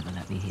brother would never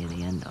let me hear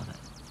the end of it.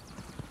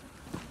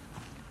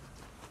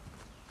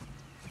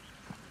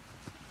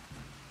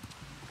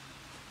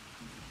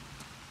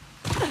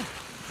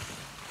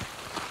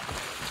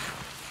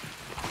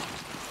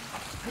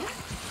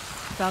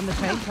 Found the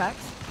train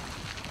tracks?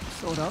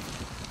 Sort of.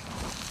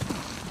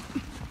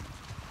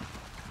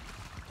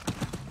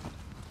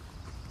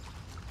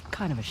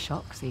 Kind of a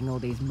shock seeing all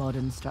these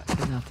modern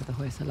structures after the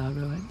Hoysala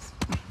ruins.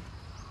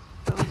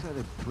 Those are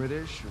either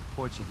British or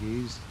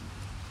Portuguese.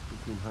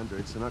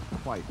 1500s, they're not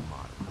quite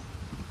modern.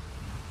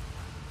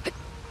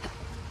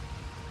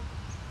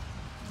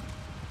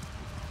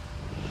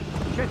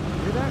 Shit,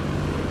 hear that?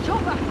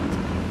 Chopper!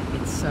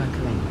 It's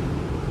circling.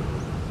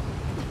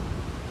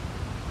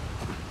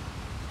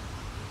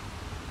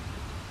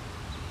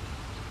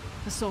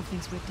 Asov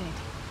thinks we're dead.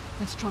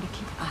 Let's try to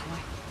keep it that way.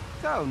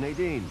 So,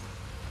 Nadine.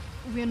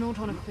 We're not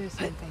on a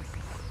first-name basis.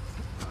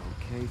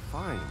 Okay,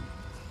 fine.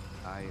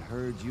 I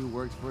heard you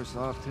worked for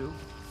Asov too.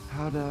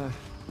 How'd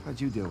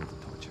you deal with the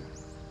torture?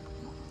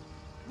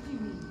 What do you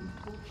mean?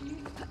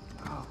 Torture?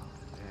 Oh,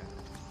 yeah.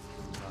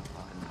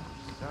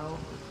 So,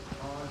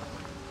 I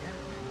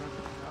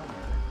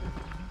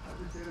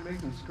just here to make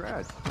them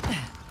scratch.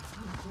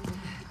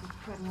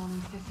 Treading on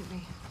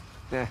incessantly.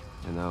 Yeah,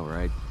 I know,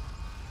 right?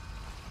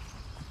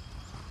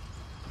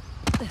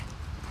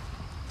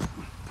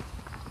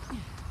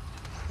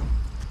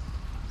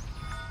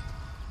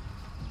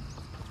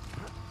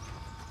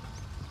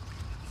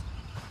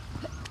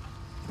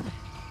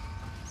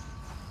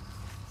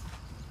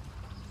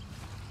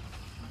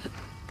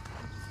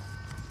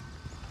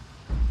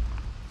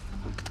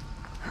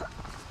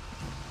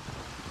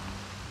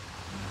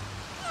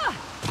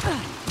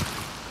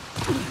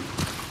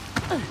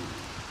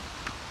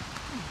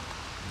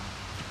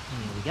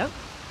 Here we go.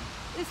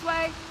 This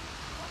way.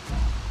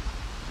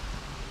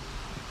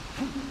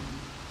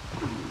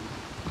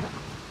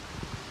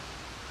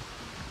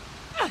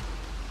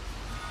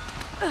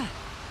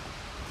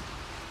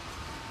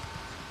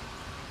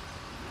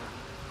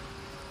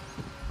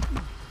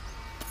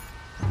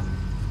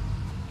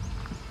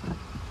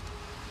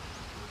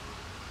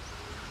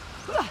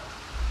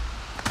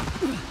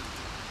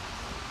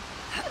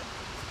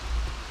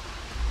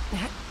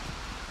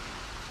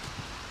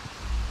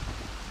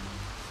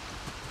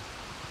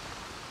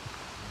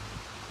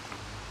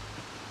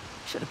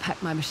 Should have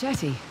packed my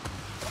machete.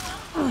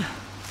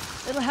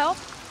 It'll help.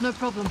 No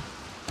problem.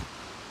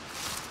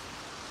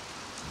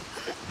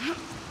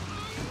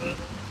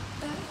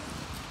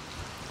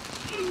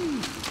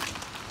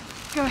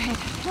 Go ahead.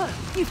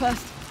 You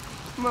first.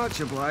 Much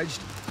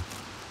obliged.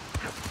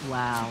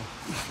 Wow.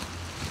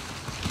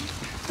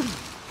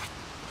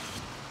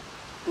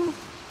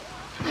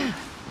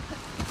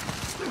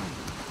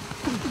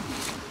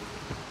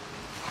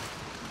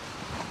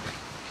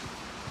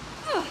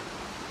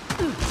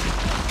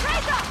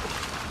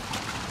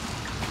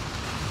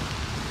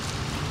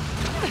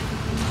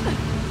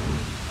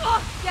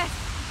 Oh, yes!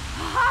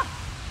 Aha!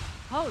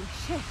 Holy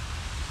shit.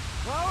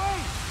 Chloe!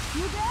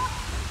 You there?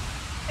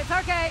 It's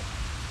okay.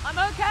 I'm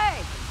okay.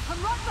 I'm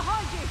right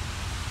behind you.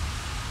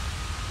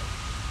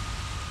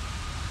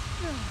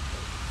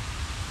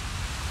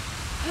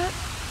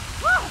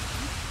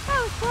 That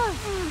was close.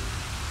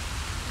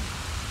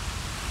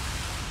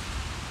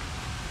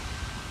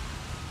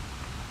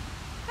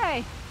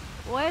 Hey,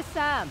 where's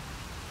Sam?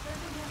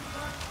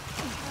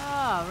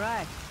 Oh,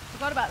 right.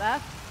 Forgot about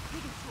that.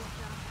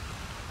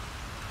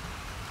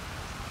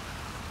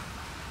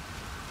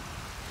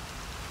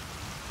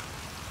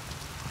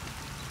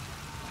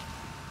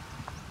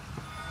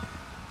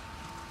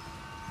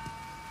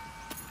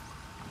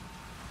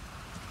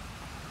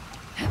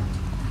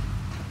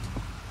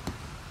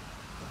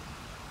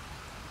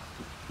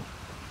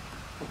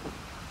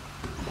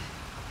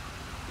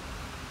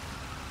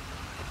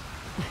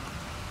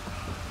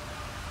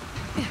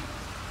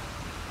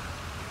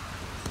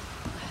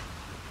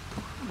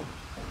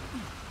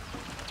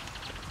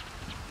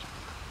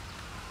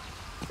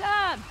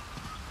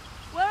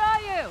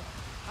 you?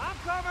 I'm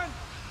coming!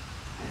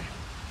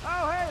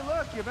 Oh, hey,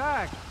 look, you're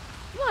back.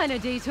 Minor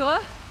detour.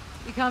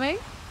 You coming?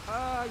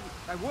 I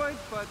would,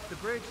 but the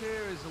bridge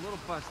here is a little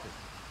busted.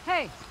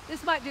 Hey,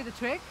 this might do the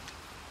trick.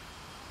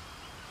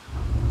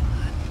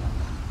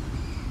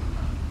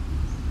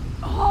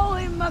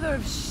 Holy mother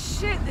of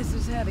shit, this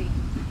is heavy.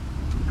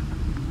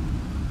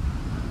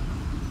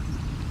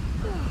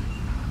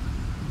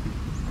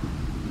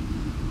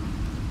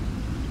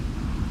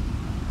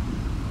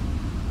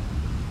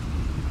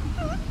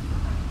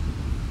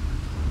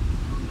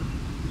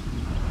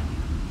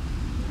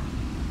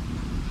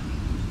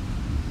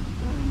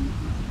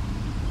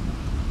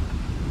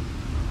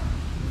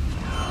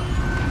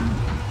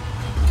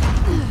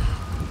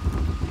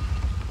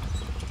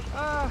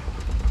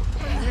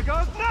 Here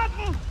goes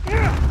nothing!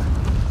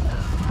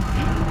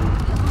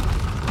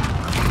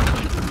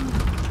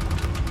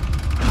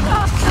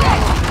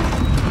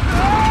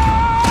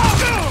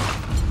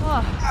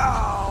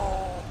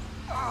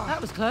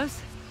 That was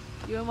close.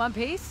 You in one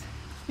piece?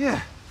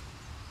 Yeah.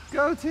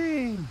 Go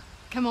team!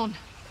 Come on.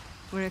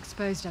 We're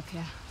exposed up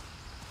here.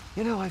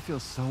 You know, I feel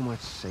so much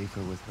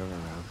safer with her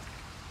around.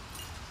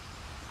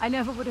 I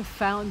never would have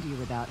found you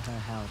without her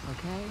help,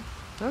 okay?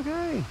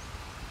 Okay.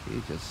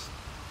 He just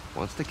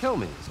wants to kill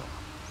me, is all.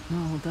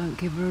 No, don't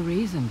give her a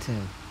reason to.